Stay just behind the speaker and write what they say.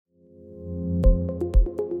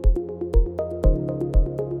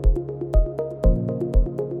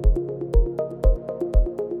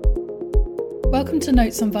Welcome to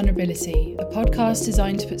Notes on Vulnerability, a podcast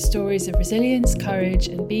designed to put stories of resilience, courage,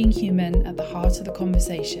 and being human at the heart of the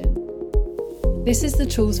conversation. This is the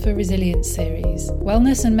Tools for Resilience series,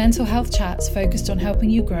 wellness and mental health chats focused on helping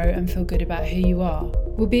you grow and feel good about who you are.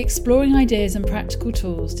 We'll be exploring ideas and practical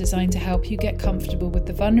tools designed to help you get comfortable with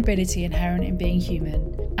the vulnerability inherent in being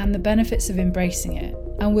human and the benefits of embracing it.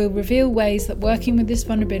 And we'll reveal ways that working with this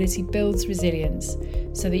vulnerability builds resilience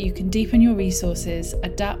so that you can deepen your resources,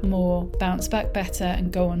 adapt more, bounce back better,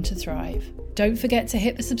 and go on to thrive. Don't forget to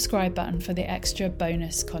hit the subscribe button for the extra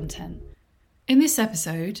bonus content. In this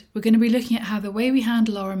episode, we're going to be looking at how the way we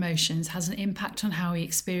handle our emotions has an impact on how we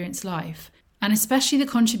experience life, and especially the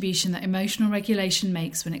contribution that emotional regulation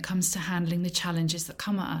makes when it comes to handling the challenges that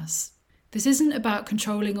come at us. This isn't about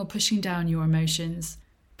controlling or pushing down your emotions,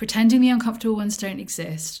 pretending the uncomfortable ones don't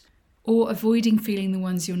exist, or avoiding feeling the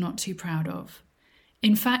ones you're not too proud of.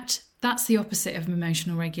 In fact, that's the opposite of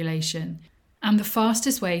emotional regulation, and the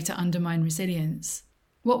fastest way to undermine resilience.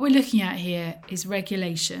 What we're looking at here is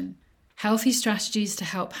regulation, healthy strategies to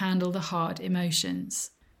help handle the hard emotions.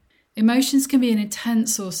 Emotions can be an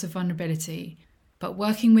intense source of vulnerability, but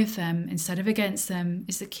working with them instead of against them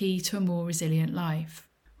is the key to a more resilient life.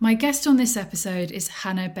 My guest on this episode is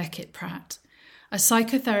Hannah Beckett-Pratt, a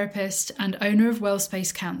psychotherapist and owner of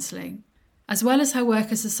WellSpace Counselling. As well as her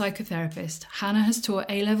work as a psychotherapist, Hannah has taught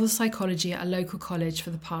A-level psychology at a local college for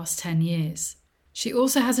the past 10 years. She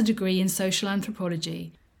also has a degree in social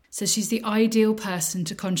anthropology, so she's the ideal person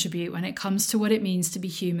to contribute when it comes to what it means to be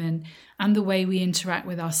human and the way we interact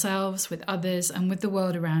with ourselves, with others, and with the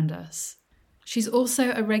world around us. She's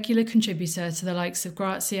also a regular contributor to the likes of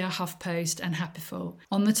Grazia, HuffPost, and Happiful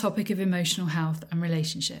on the topic of emotional health and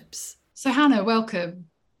relationships. So Hannah, welcome.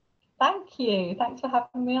 Thank you. Thanks for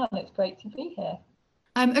having me on. It's great to be here.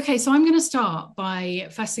 Okay, so I'm going to start by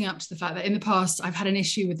fessing up to the fact that in the past I've had an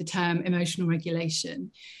issue with the term emotional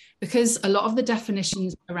regulation because a lot of the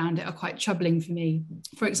definitions around it are quite troubling for me.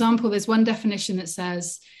 For example, there's one definition that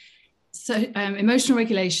says, emotional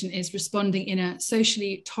regulation is responding in a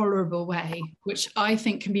socially tolerable way, which I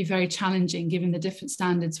think can be very challenging given the different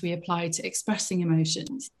standards we apply to expressing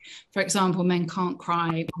emotions. For example, men can't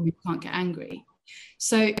cry, women can't get angry.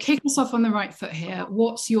 So kick us off on the right foot here.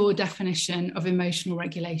 What's your definition of emotional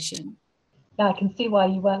regulation? Yeah, I can see why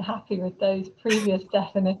you weren't happy with those previous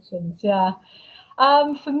definitions. Yeah.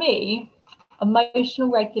 For me,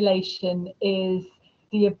 emotional regulation is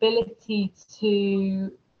the ability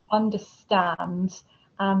to understand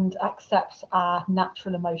and accept our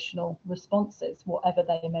natural emotional responses, whatever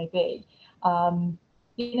they may be.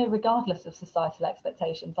 Regardless of societal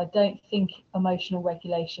expectations, I don't think emotional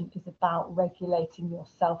regulation is about regulating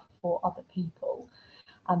yourself for other people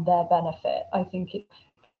and their benefit. I think it's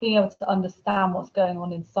being able to understand what's going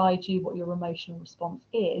on inside you, what your emotional response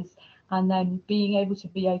is, and then being able to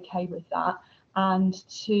be okay with that and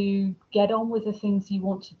to get on with the things you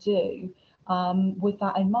want to do with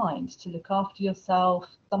that in mind, to look after yourself,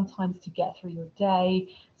 sometimes to get through your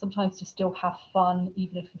day, sometimes to still have fun,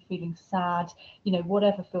 even if you're feeling sad,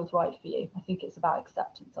 whatever feels right for you. I think it's about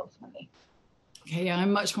acceptance ultimately. Okay, yeah,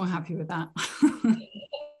 I'm much more happy with that.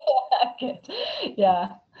 Good. Yeah.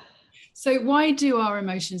 So why do our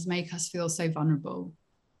emotions make us feel so vulnerable?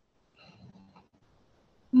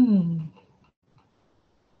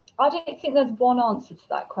 I don't think there's one answer to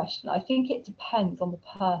that question. I think it depends on the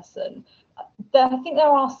person. I think there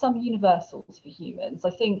are some universals for humans.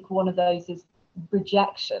 I think one of those is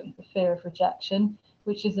rejection, the fear of rejection,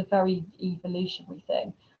 which is a very evolutionary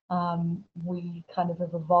thing. We kind of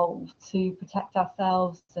have evolved to protect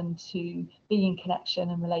ourselves and to be in connection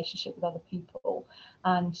and relationship with other people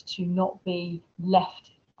and to not be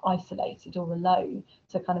left isolated or alone,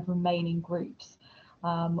 to kind of remain in groups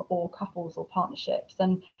or couples or partnerships.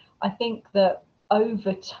 And I think that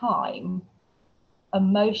over time,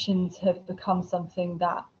 emotions have become something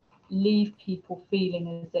that leave people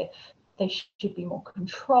feeling as if they should be more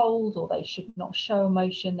controlled or they should not show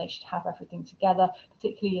emotion, they should have everything together,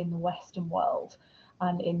 particularly in the Western world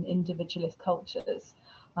and in individualist cultures,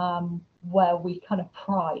 where we kind of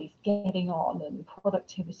prize getting on and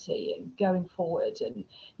productivity and going forward and,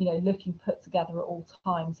 looking put together at all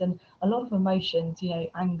times. And a lot of emotions,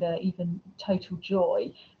 anger, even total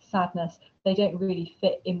joy, sadness, they don't really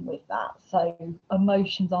fit in with that. So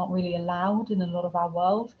emotions aren't really allowed in a lot of our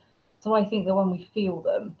world. So I think that when we feel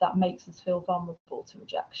them, that makes us feel vulnerable to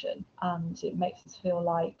rejection, and it makes us feel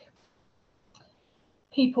like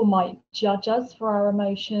people might judge us for our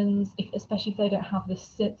emotions, especially if they don't have the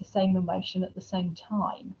same emotion at the same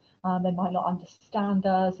time. They might not understand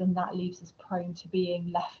us, and that leaves us prone to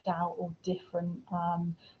being left out or different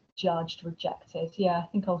judged, rejected. Yeah, I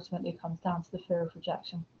think ultimately it comes down to the fear of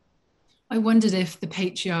rejection. I wondered if the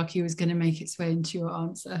patriarchy was going to make its way into your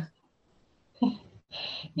answer.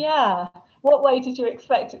 Yeah. What way did you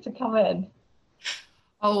expect it to come in?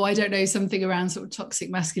 Oh, I don't know, something around sort of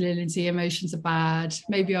toxic masculinity, emotions are bad.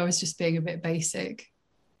 Maybe I was just being a bit basic.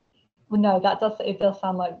 Well, no, it does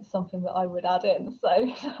sound like something that I would add in.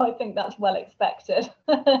 So I think that's well expected.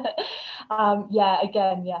 Like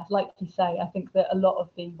you say, I think that a lot of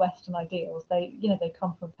the Western ideals, they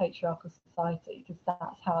come from patriarchal society, because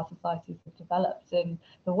that's how our societies have developed in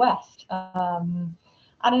the West.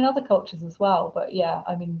 And in other cultures as well. But yeah,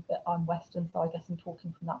 I mean, I'm Western, so I guess I'm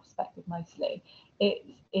talking from that perspective mostly. It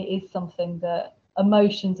is something that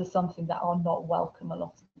emotions are something that are not welcome a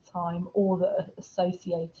lot of the time, or that are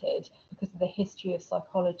associated, because of the history of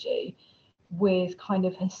psychology, with kind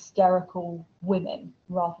of hysterical women,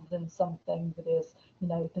 rather than something that is,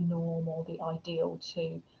 the norm or the ideal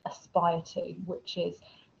to aspire to, which is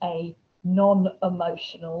a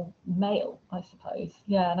non-emotional male, I suppose.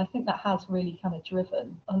 Yeah, and I think that has really kind of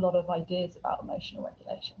driven a lot of ideas about emotional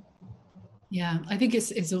regulation. Yeah, I think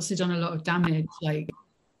it's also done a lot of damage, like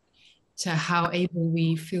to how able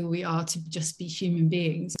we feel we are to just be human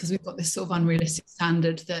beings, because we've got this sort of unrealistic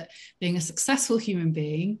standard that being a successful human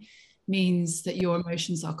being means that your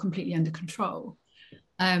emotions are completely under control.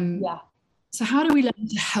 Yeah. So how do we learn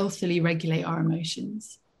to healthily regulate our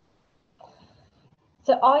emotions?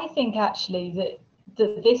 So I think actually that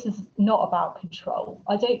this is not about control.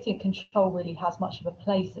 I don't think control really has much of a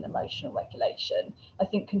place in emotional regulation. I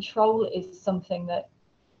think control is something that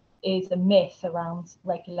is a myth around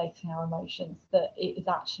regulating our emotions, that it is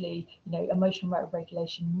actually, emotional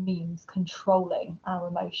regulation means controlling our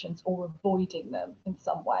emotions or avoiding them in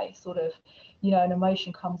some way. Sort of, an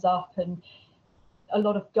emotion comes up, and a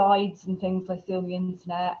lot of guides and things I see on the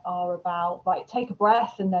internet are about, right, take a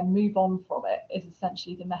breath and then move on from it, is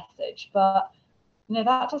essentially the message. But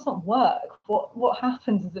that doesn't work. What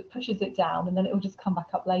happens is it pushes it down, and then it will just come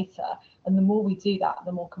back up later. And the more we do that,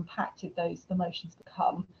 the more compacted those emotions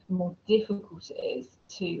become, the more difficult it is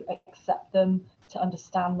to accept them, to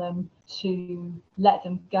understand them, to let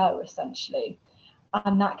them go, essentially.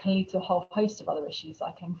 And that can lead to a whole host of other issues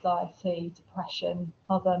like anxiety, depression,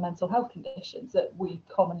 other mental health conditions that we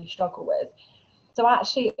commonly struggle with. So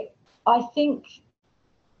actually, I think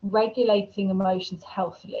regulating emotions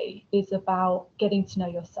healthily is about getting to know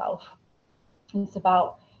yourself. It's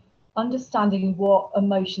about understanding what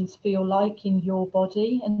emotions feel like in your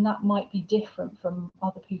body, and that might be different from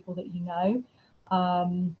other people that you know.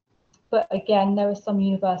 But again, there are some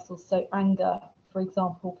universals. So anger, for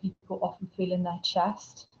example, people often feel in their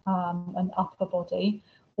chest and upper body,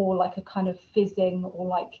 or like a kind of fizzing or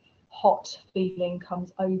like hot feeling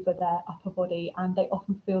comes over their upper body, and they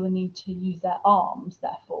often feel the need to use their arms,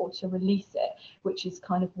 therefore, to release it, which is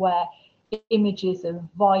kind of where images of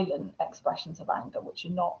violent expressions of anger, which are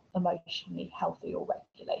not emotionally healthy or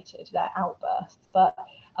regulated, they're outbursts. But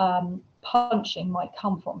punching might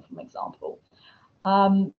come from example.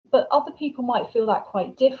 But other people might feel that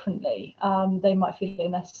quite differently. They might feel it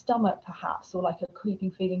in their stomach, perhaps, or like a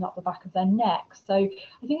creeping feeling up the back of their neck. So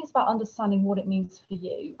I think it's about understanding what it means for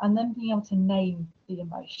you, and then being able to name the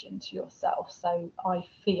emotion to yourself. So I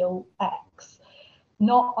feel X,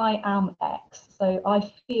 not I am X. So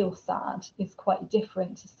I feel sad is quite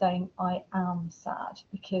different to saying I am sad,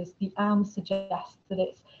 because the am suggests that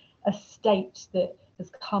it's a state that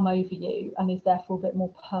has come over you and is therefore a bit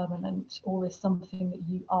more permanent, or is something that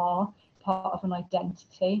you are, part of an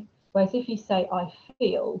identity. Whereas if you say I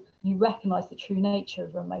feel, you recognize the true nature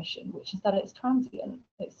of your emotion, which is that it's transient.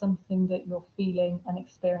 It's something that you're feeling and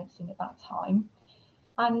experiencing at that time.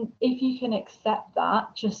 And if you can accept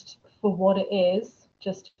that just for what it is,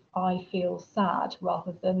 just I feel sad,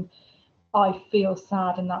 rather than I feel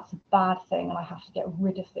sad and that's a bad thing and I have to get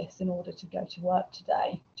rid of this in order to go to work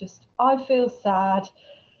today. Just I feel sad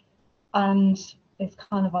and it's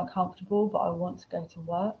kind of uncomfortable, but I want to go to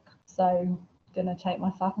work, so I'm going to take my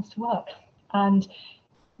sadness to work. And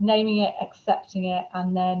naming it, accepting it,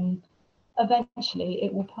 and then eventually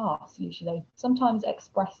it will pass, usually. Sometimes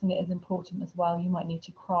expressing it is important as well. You might need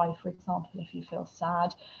to cry, for example, if you feel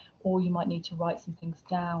sad, or you might need to write some things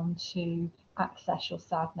down to access your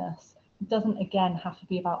sadness. It doesn't, again, have to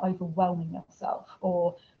be about overwhelming yourself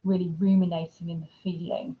or really ruminating in the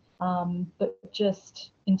feeling, but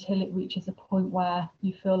just until it reaches a point where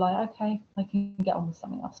you feel like, okay, I can get on with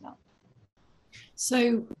something else now.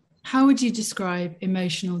 So how would you describe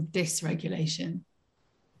emotional dysregulation?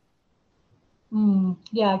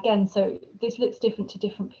 Yeah, again, so this looks different to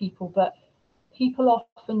different people, but people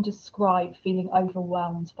often describe feeling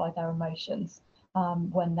overwhelmed by their emotions.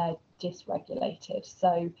 when they're dysregulated.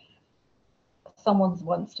 So someone's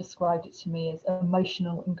once described it to me as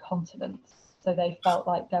emotional incontinence. So they felt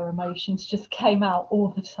like their emotions just came out all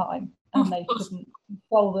the time and they couldn't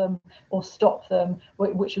control them or stop them,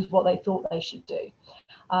 which was what they thought they should do.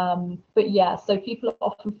 But yeah, so people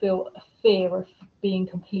often feel a fear of being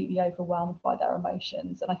completely overwhelmed by their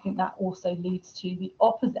emotions. And I think that also leads to the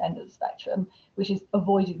opposite end of the spectrum, which is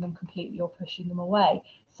avoiding them completely or pushing them away.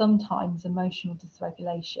 Sometimes emotional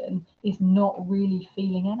dysregulation is not really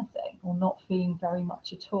feeling anything or not feeling very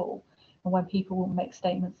much at all. And when people will make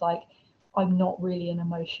statements like, I'm not really an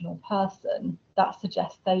emotional person, that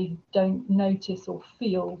suggests they don't notice or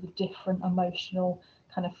feel the different emotional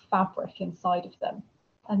kind of fabric inside of them.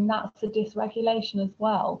 And that's a dysregulation as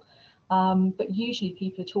well. But usually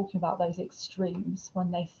people are talking about those extremes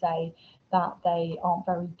when they say that they aren't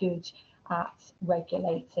very good at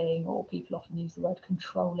regulating, or people often use the word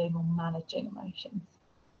controlling or managing emotions.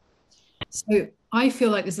 So I feel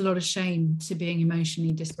like there's a lot of shame to being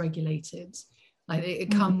emotionally dysregulated. Like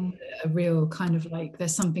it comes a real kind of like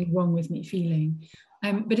there's something wrong with me feeling.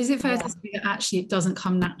 But is it fair to say that actually it doesn't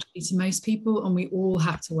come naturally to most people and we all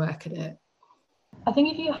have to work at it? I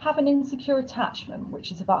think if you have an insecure attachment,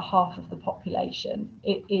 which is about half of the population,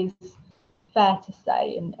 it is fair to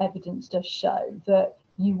say, and evidence does show, that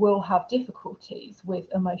you will have difficulties with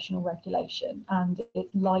emotional regulation, and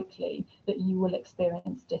it's likely that you will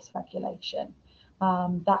experience dysregulation.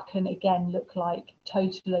 That can again look like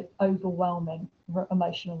totally overwhelming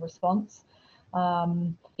emotional response.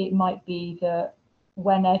 It might be that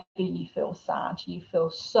whenever you feel sad, you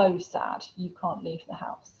feel so sad you can't leave the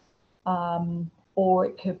house. Or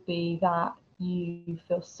it could be that you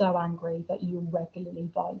feel so angry that you're regularly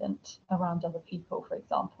violent around other people, for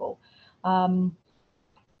example.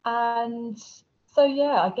 And so,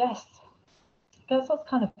 yeah, I guess that's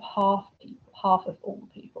kind of half of all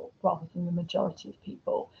people rather than the majority of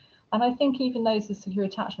people. And I think even those with secure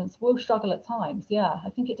attachments will struggle at times. Yeah, I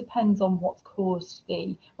think it depends on what's caused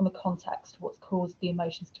on the context, what's caused the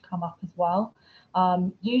emotions to come up as well.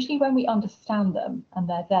 Usually when we understand them and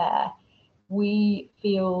they're there, we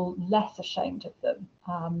feel less ashamed of them,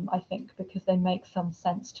 I think, because they make some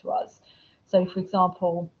sense to us. So, for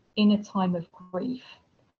example, in a time of grief,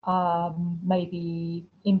 maybe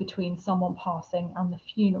in between someone passing and the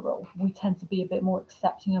funeral, we tend to be a bit more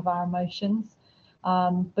accepting of our emotions.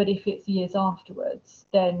 But if it's years afterwards,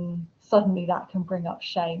 then suddenly that can bring up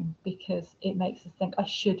shame because it makes us think, I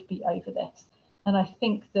should be over this. And I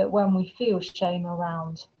think that when we feel shame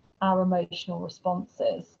around our emotional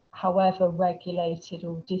responses, however regulated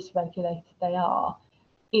or dysregulated they are,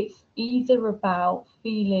 it's either about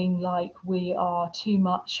feeling like we are too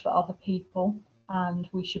much for other people and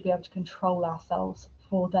we should be able to control ourselves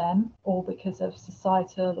for them, or because of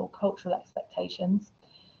societal or cultural expectations.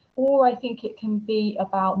 Or I think it can be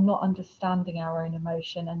about not understanding our own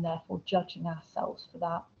emotion and therefore judging ourselves for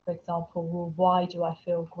that. For example, well, why do I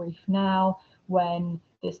feel grief now when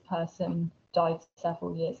this person died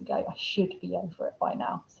several years ago? I should be over it by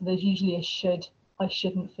now. So there's usually a should. I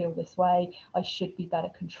shouldn't feel this way. I should be better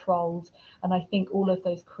controlled. And I think all of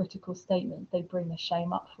those critical statements, they bring the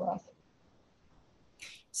shame up for us.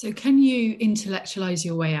 So can you intellectualize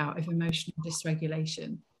your way out of emotional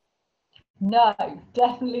dysregulation? No,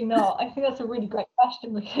 definitely not. I think that's a really great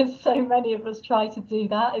question because so many of us try to do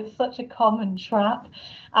that. It's such a common trap.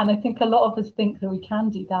 And I think a lot of us think that we can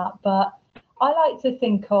do that. But I like to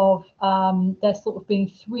think of there sort of being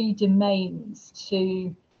three domains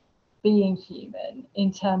to being human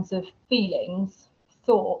in terms of feelings,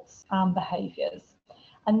 thoughts, and behaviours.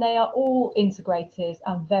 And they are all integrated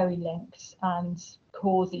and very linked and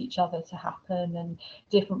cause each other to happen and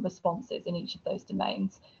different responses in each of those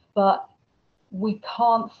domains. But we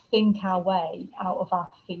can't think our way out of our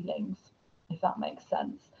feelings, if that makes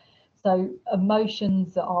sense. So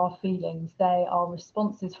emotions are feelings, they are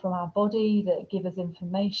responses from our body that give us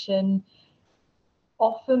information.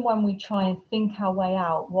 Often when we try and think our way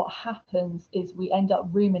out, what happens is we end up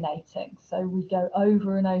ruminating. So we go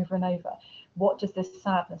over and over and over. What does this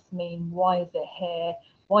sadness mean? Why is it here?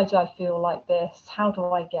 Why do I feel like this? How do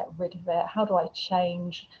I get rid of it? How do I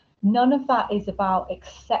change? None of that is about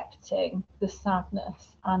accepting the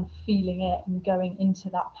sadness and feeling it and going into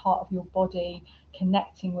that part of your body,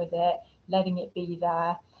 connecting with it, letting it be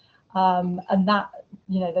there. And that,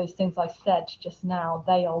 those things I said just now,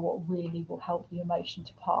 they are what really will help the emotion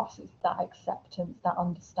to pass. It's that acceptance, that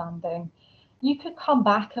understanding. You could come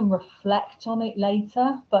back and reflect on it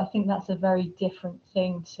later, but I think that's a very different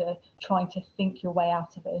thing to trying to think your way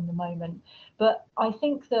out of it in the moment. But I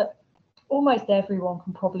think that almost everyone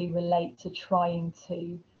can probably relate to trying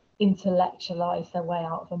to intellectualize their way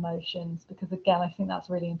out of emotions, because again, I think that's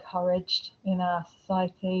really encouraged in our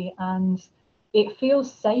society, and it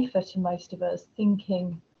feels safer to most of us.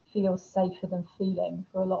 Thinking feels safer than feeling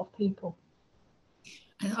for a lot of people.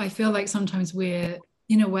 I feel like sometimes we're,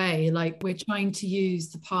 in a way, like we're trying to use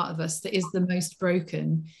the part of us that is the most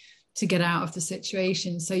broken to get out of the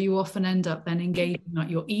situation. So you often end up then engaging like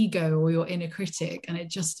your ego or your inner critic, and it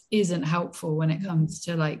just isn't helpful when it comes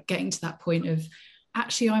to like getting to that point of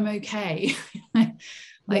actually I'm okay.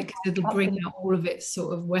 Like it'll bring out all of its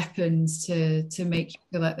sort of weapons to make you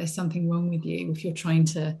feel like there's something wrong with you if you're trying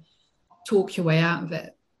to talk your way out of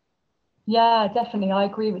it. Yeah, definitely. I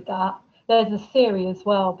agree with that. There's a theory as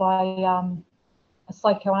well by a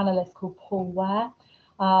psychoanalyst called Paul Ware,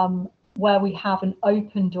 where we have an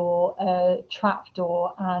open door, a trap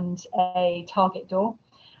door, and a target door.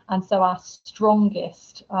 And so our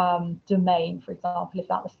strongest domain, for example, if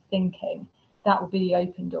that was thinking, that would be the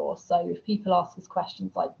open door. So if people ask us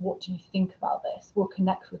questions like, what do you think about this? We'll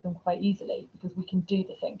connect with them quite easily because we can do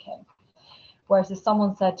the thinking. Whereas if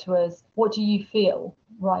someone said to us, what do you feel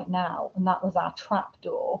right now? And that was our trap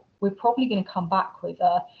door, we're probably going to come back with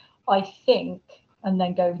a, I think, and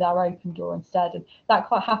then go with our open door instead. And that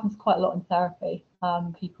happens quite a lot in therapy.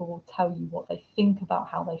 People will tell you what they think about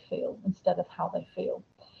how they feel instead of how they feel.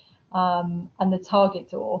 And the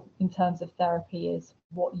target door in terms of therapy is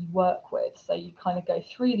what you work with. So you kind of go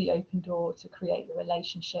through the open door to create the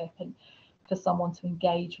relationship and for someone to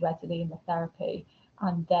engage readily in the therapy.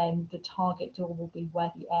 And then the target door will be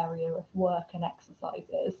where the area of work and exercise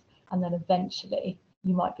is. And then eventually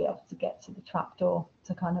you might be able to get to the trap door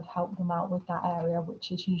to kind of help them out with that area,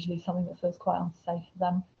 which is usually something that feels quite unsafe for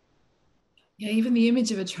them. Yeah, even the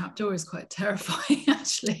image of a trapdoor is quite terrifying,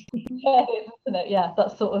 actually. Yeah, isn't it? Yeah,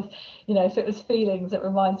 that's sort of, if it was feelings, it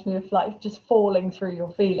reminds me of like just falling through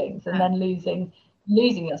your feelings and then losing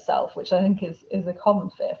yourself, which I think is a common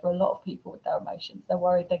fear for a lot of people with their emotions. They're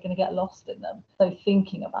worried they're going to get lost in them. So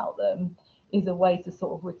thinking about them is a way to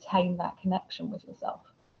sort of retain that connection with yourself.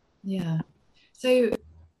 Yeah. So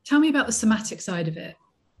tell me about the somatic side of it.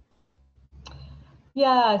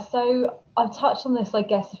 Yeah, so I've touched on this, I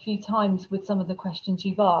guess, a few times with some of the questions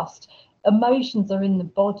you've asked. Emotions are in the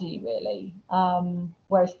body, really,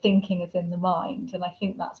 whereas thinking is in the mind. And I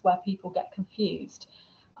think that's where people get confused.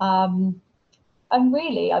 And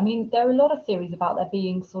really, I mean, there are a lot of theories about there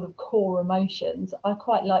being sort of core emotions. I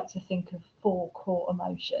quite like to think of 4 core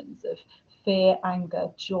emotions of fear, anger,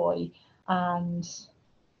 joy, and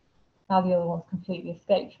now the other one's completely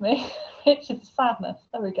escaped me, which is sadness.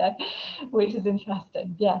 There we go, which is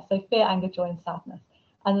interesting. Yeah, so fear, anger, joy, and sadness.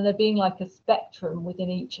 And then there being like a spectrum within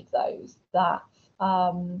each of those that,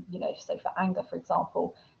 so for anger, for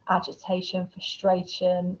example, agitation,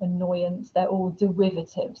 frustration, annoyance, they're all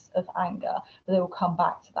derivatives of anger, but they all come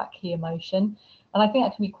back to that key emotion. And I think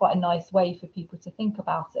that can be quite a nice way for people to think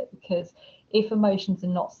about it, because if emotions are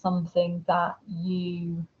not something that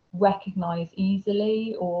you recognize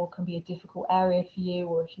easily or can be a difficult area for you,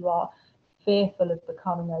 or if you are fearful of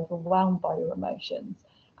becoming overwhelmed by your emotions,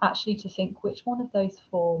 actually to think which one of those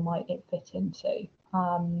 4 might it fit into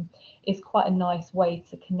is quite a nice way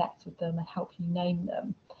to connect with them and help you name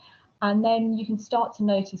them. And then you can start to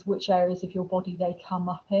notice which areas of your body they come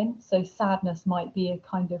up in. So sadness might be a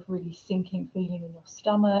kind of really sinking feeling in your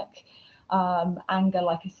stomach. Anger,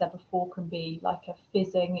 like I said before, can be like a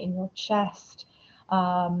fizzing in your chest.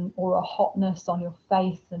 Or a hotness on your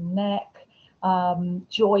face and neck.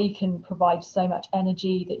 Joy can provide so much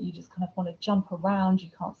energy that you just kind of want to jump around, you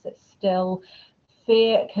can't sit still.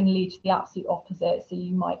 Fear can lead to the absolute opposite. So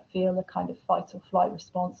you might feel a kind of fight or flight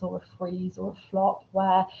response, or a freeze or a flop,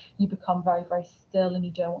 where you become very, very still and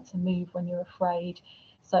you don't want to move when you're afraid.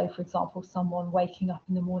 So, for example, someone waking up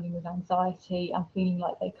in the morning with anxiety and feeling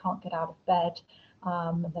like they can't get out of bed,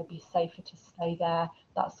 and they'd be safer to stay there.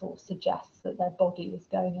 That sort of suggests that their body is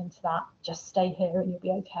going into that, just stay here and you'll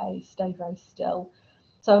be okay, stay very still.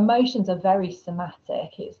 So emotions are very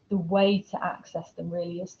somatic. It's the way to access them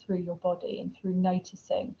really is through your body and through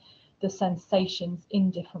noticing the sensations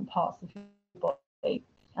in different parts of your body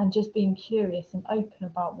and just being curious and open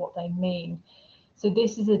about what they mean. So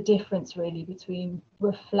this is a difference really between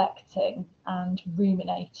reflecting and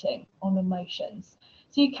ruminating on emotions.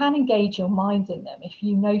 So you can engage your mind in them. If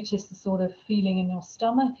you notice the sort of feeling in your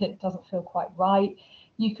stomach, it doesn't feel quite right,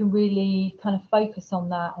 you can really kind of focus on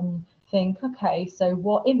that and think, okay, so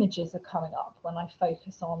what images are coming up when I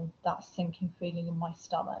focus on that sinking feeling in my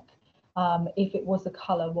stomach? If it was a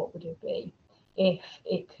colour, what would it be? If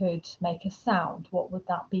it could make a sound, what would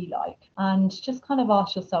that be like? And just kind of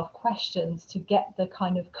ask yourself questions to get the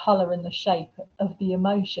kind of colour and the shape of the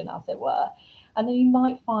emotion, as it were. And then you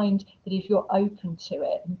might find that if you're open to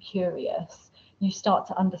it and curious, you start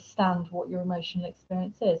to understand what your emotional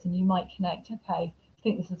experience is, and you might connect, okay, I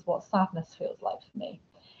think this is what sadness feels like for me.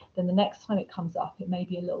 Then the next time it comes up, it may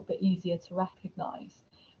be a little bit easier to recognize.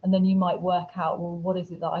 And then you might work out, well, what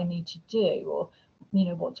is it that I need to do? Or,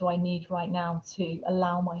 what do I need right now to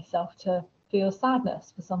allow myself to feel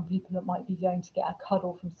sadness? For some people, it might be going to get a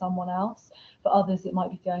cuddle from someone else. For others, it might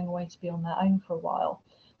be going away to be on their own for a while.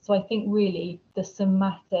 So I think really the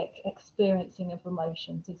somatic experiencing of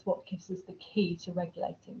emotions is what gives us the key to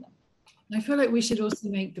regulating them. I feel like we should also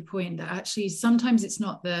make the point that actually sometimes it's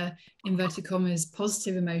not the inverted commas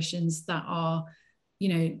positive emotions that are,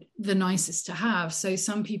 the nicest to have. So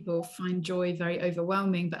some people find joy very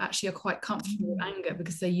overwhelming, but actually are quite comfortable with anger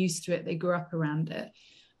because they're used to it, they grew up around it.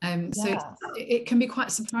 So it can be quite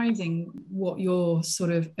surprising what you're sort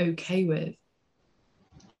of okay with.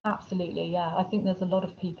 Absolutely, yeah. I think there's a lot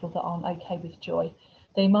of people that aren't okay with joy.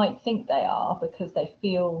 They might think they are because they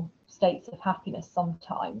feel states of happiness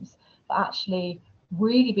sometimes, but actually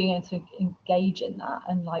really being able to engage in that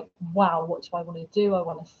and like, wow, what do I want to do? I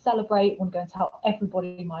want to celebrate, I want to go and tell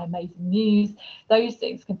everybody my amazing news. Those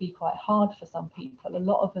things can be quite hard for some people. A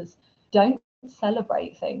lot of us don't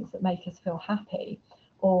celebrate things that make us feel happy,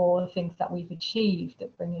 or things that we've achieved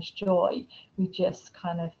that bring us joy. We just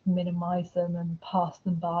kind of minimize them and pass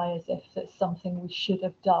them by as if it's something we should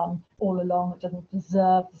have done all along. It doesn't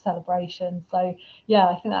deserve the celebration. So yeah,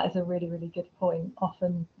 I think that is a really, really good point.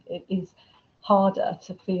 Often it is harder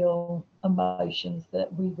to feel emotions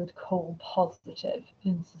that we would call positive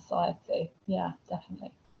in society. Yeah,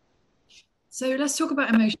 definitely. So let's talk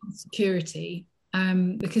about emotional security.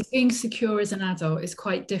 Because being secure as an adult is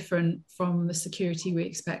quite different from the security we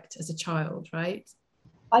expect as a child, right?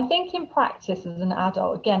 I think in practice as an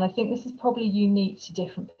adult, again, I think this is probably unique to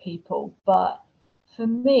different people, but for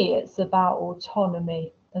me, it's about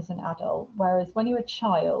autonomy as an adult. Whereas when you're a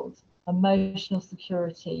child, emotional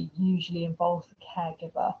security usually involves a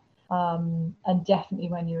caregiver, and definitely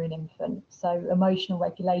when you're an infant. So emotional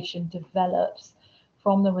regulation develops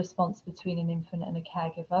from the response between an infant and a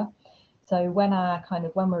caregiver. So when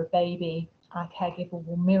we're a baby, our caregiver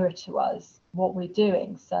will mirror to us what we're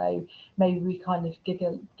doing. So maybe we kind of give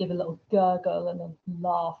a little gurgle and a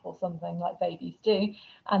laugh or something like babies do.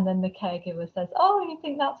 And then the caregiver says, oh, you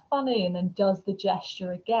think that's funny? And then does the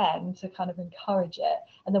gesture again to kind of encourage it.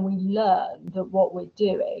 And then we learn that what we're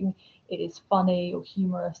doing, it is funny or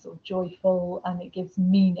humorous or joyful, and it gives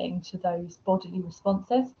meaning to those bodily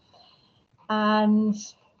responses. And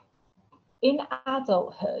in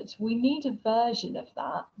adulthood, we need a version of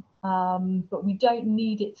that, but we don't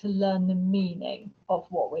need it to learn the meaning of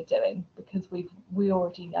what we're doing, because we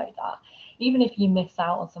already know that. Even if you miss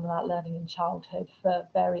out on some of that learning in childhood for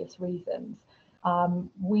various reasons,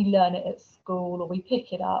 we learn it at school or we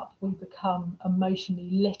pick it up, we become emotionally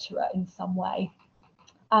literate in some way.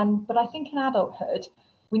 But I think in adulthood,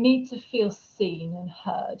 we need to feel seen and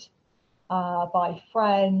heard. By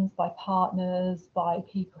friends, by partners, by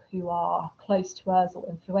people who are close to us or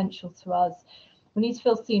influential to us. We need to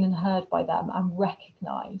feel seen and heard by them and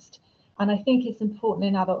recognised. And I think it's important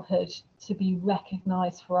in adulthood to be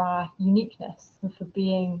recognised for our uniqueness and for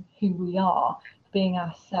being who we are, being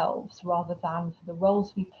ourselves, rather than for the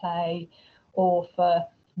roles we play or for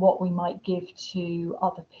what we might give to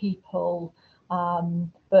other people,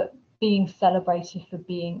 but being celebrated for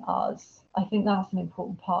being us. I think that's an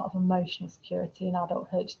important part of emotional security in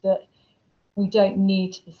adulthood that we don't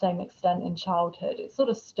need to the same extent in childhood. It sort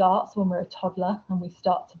of starts when we're a toddler and we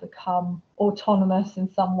start to become autonomous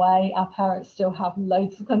in some way. Our parents still have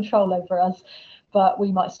loads of control over us, but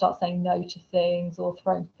we might start saying no to things or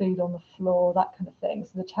throwing food on the floor, that kind of thing.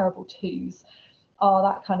 So the terrible twos are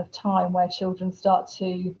that kind of time where children start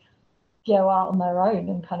to go out on their own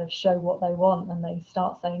and kind of show what they want, and they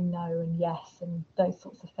start saying no and yes and those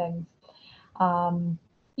sorts of things. And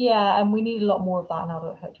we need a lot more of that in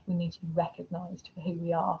adulthood. We need to be recognised for who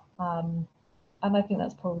we are, and I think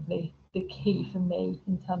that's probably the key for me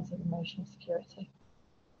in terms of emotional security.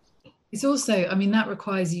 It's also, that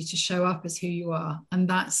requires you to show up as who you are, and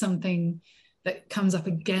that's something that comes up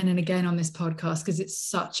again and again on this podcast because it's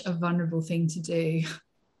such a vulnerable thing to do.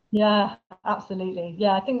 Yeah, absolutely.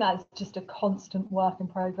 Yeah, I think that's just a constant work in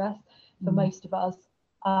progress for most of us.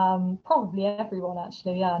 Probably everyone,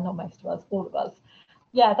 actually. Yeah, not most of us, all of us.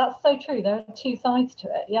 Yeah, that's so true. There are two sides to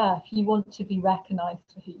it. Yeah, if you want to be recognised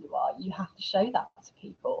for who you are, you have to show that to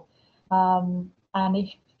people. And if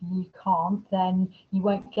you can't, then you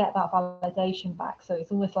won't get that validation back. So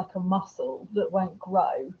it's almost like a muscle that won't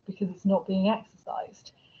grow because it's not being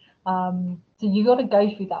exercised. So you got to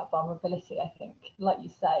go through that vulnerability, I think, like you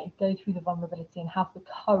say, go through the vulnerability and have the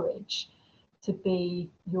courage to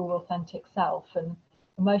be your authentic self. And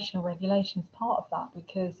emotional regulation is part of that,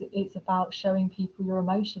 because it's about showing people your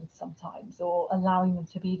emotions sometimes, or allowing them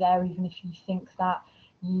to be there, even if you think that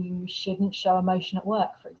you shouldn't show emotion at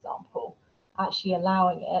work, for example. Actually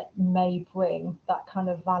allowing it may bring that kind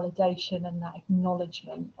of validation and that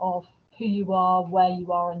acknowledgement of who you are, where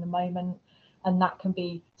you are in the moment. And that can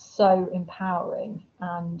be so empowering,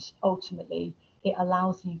 and ultimately it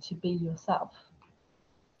allows you to be yourself.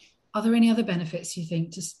 Are there any other benefits, you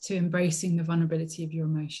think, just to embracing the vulnerability of your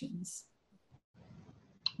emotions?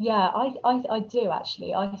 Yeah, I do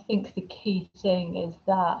actually. I think the key thing is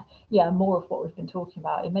that, more of what we've been talking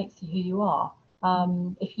about, it makes you who you are.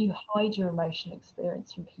 If you hide your emotional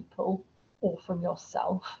experience from people or from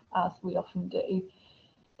yourself, as we often do,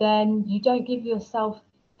 then you don't give yourself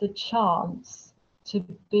the chance to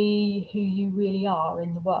be who you really are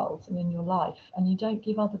in the world and in your life. And you don't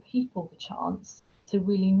give other people the chance to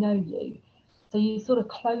really know you. So you sort of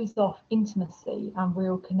close off intimacy and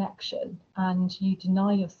real connection, and you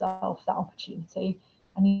deny yourself that opportunity,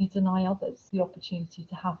 and you deny others the opportunity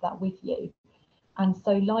to have that with you. And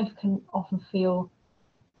so life can often feel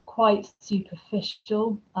quite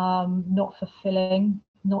superficial, not fulfilling,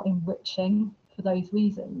 not enriching for those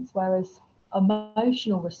reasons. Whereas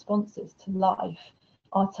emotional responses to life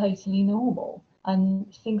are totally normal,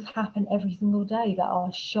 and things happen every single day that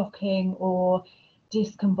are shocking or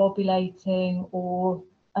discombobulating or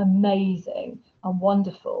amazing and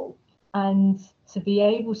wonderful. And to be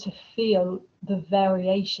able to feel the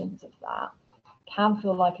variations of that can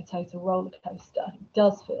feel like a total roller coaster. It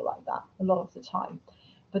does feel like that a lot of the time.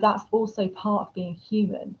 But that's also part of being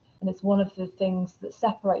human. And it's one of the things that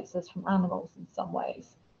separates us from animals in some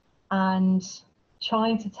ways. And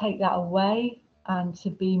trying to take that away and to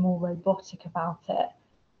be more robotic about it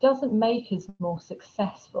doesn't make us more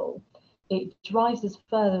successful. It drives us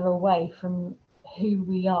further away from who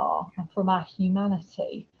we are and from our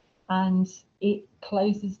humanity. And it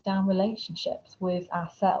closes down relationships with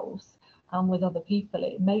ourselves and with other people.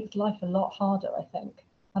 It makes life a lot harder, I think,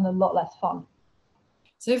 and a lot less fun.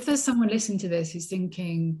 So if there's someone listening to this who's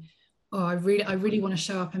thinking, oh, I really want to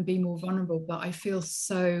show up and be more vulnerable, but I feel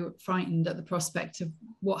so frightened at the prospect of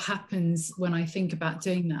what happens when I think about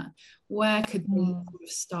doing that, where could they sort of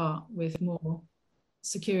start with more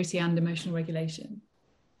security and emotional regulation?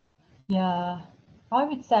 Yeah, I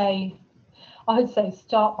would say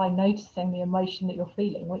start by noticing the emotion that you're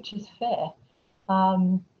feeling, which is fear.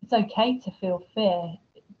 It's okay to feel fear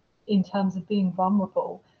in terms of being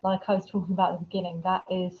vulnerable. Like I was talking about at the beginning,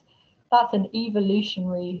 that's an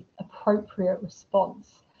evolutionary appropriate response.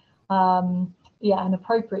 An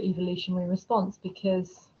appropriate evolutionary response,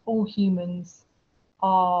 because all humans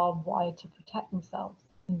are wired to protect themselves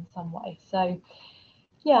in some way. So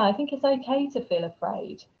I think it's okay to feel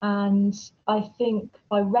afraid. And I think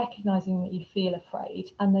by recognizing that you feel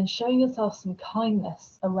afraid and then showing yourself some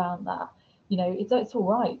kindness around that, it's all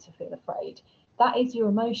right to feel afraid. That is your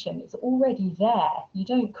emotion. It's already there. You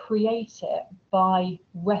don't create it by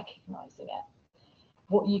recognizing it.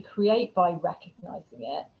 What you create by recognizing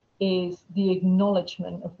it is the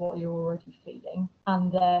acknowledgement of what you're already feeling,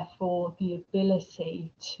 and therefore the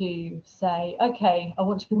ability to say, okay, I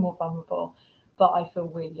want to be more vulnerable, but I feel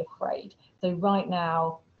really afraid. So right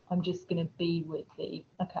now, I'm just going to be with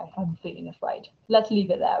okay, I'm feeling afraid. Let's leave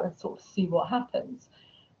it there and sort of see what happens.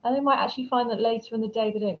 And they might actually find that later in the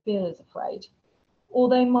day, they don't feel as afraid. Or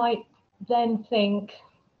they might then think,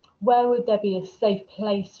 where would there be a safe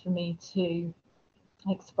place for me to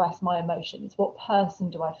express my emotions? What person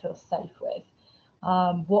do I feel safe with?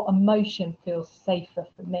 What emotion feels safer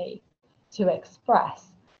for me to express?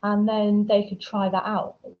 And then they could try that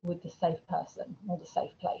out with the safe person or the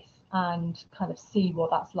safe place and kind of see what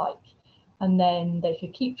that's like. And then they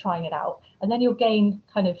could keep trying it out. And then you'll gain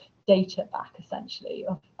kind of data back, essentially,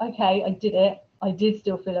 of, okay, I did it. I did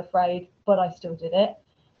still feel afraid, but I still did it.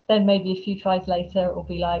 Then maybe a few tries later, it will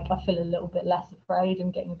be like, I feel a little bit less afraid. I'm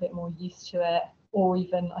getting a bit more used to it. Or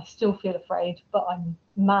even I still feel afraid, but I'm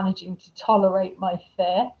managing to tolerate my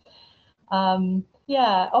fear.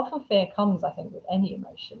 Often fear comes, I think, with any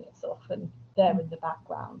emotion. It's often there in the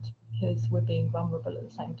background because we're being vulnerable at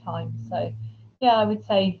the same time. So, I would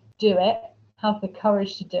say do it. Have the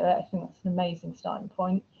courage to do it. I think that's an amazing starting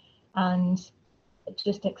point. And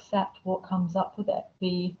just accept what comes up with it.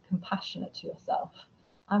 Be compassionate to yourself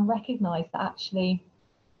and recognize that actually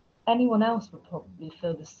anyone else would probably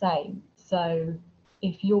feel the same. So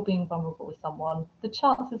if you're being vulnerable with someone, the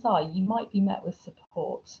chances are you might be met with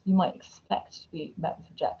support. You might expect to be met with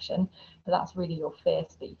rejection, but that's really your fear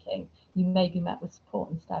speaking. You may be met with support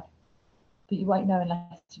instead, but you won't know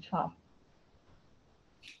unless you try.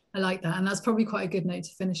 I like that. And that's probably quite a good note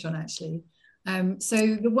to finish on, actually.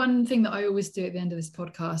 So the one thing that I always do at the end of this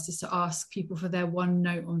podcast is to ask people for their one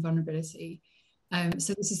note on vulnerability.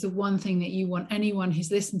 So this is the one thing that you want anyone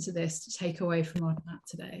who's listened to this to take away from our chat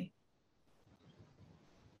today.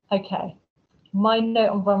 Okay, my note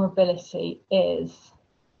on vulnerability is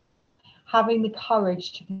having the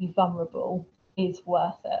courage to be vulnerable is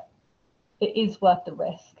worth it. It is worth the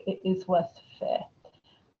risk. It is worth the fear.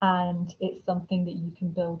 And it's something that you can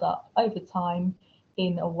build up over time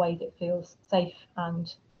in a way that feels safe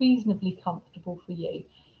and reasonably comfortable for you.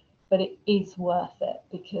 But it is worth it,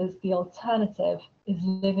 because the alternative is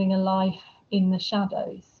living a life in the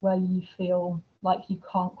shadows where you feel like you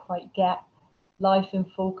can't quite get life in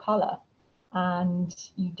full colour, and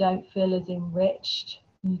you don't feel as enriched,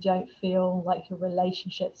 you don't feel like your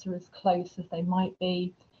relationships are as close as they might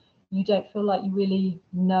be, you don't feel like you really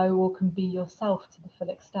know or can be yourself to the full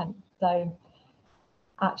extent. So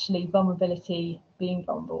actually vulnerability, being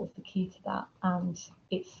vulnerable is the key to that, and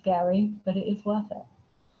it's scary, but it is worth it.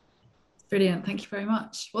 Brilliant. Thank you very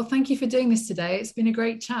much. Well, thank you for doing this today. It's been a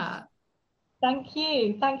great chat. Thank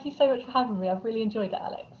you. Thank you so much for having me. I've really enjoyed it,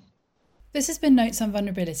 Alex. This has been Notes on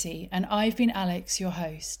Vulnerability, and I've been Alex, your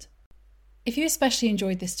host. If you especially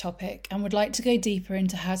enjoyed this topic and would like to go deeper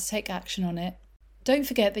into how to take action on it, don't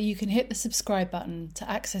forget that you can hit the subscribe button to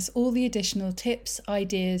access all the additional tips,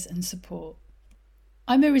 ideas, and support.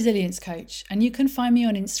 I'm a resilience coach, and you can find me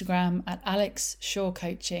on Instagram at Alex Shore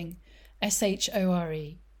Coaching,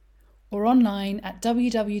 SHORE, or online at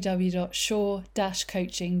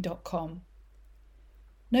www.shore-coaching.com.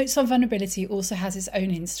 Notes on Vulnerability also has its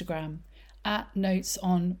own Instagram, at Notes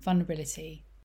on Vulnerability.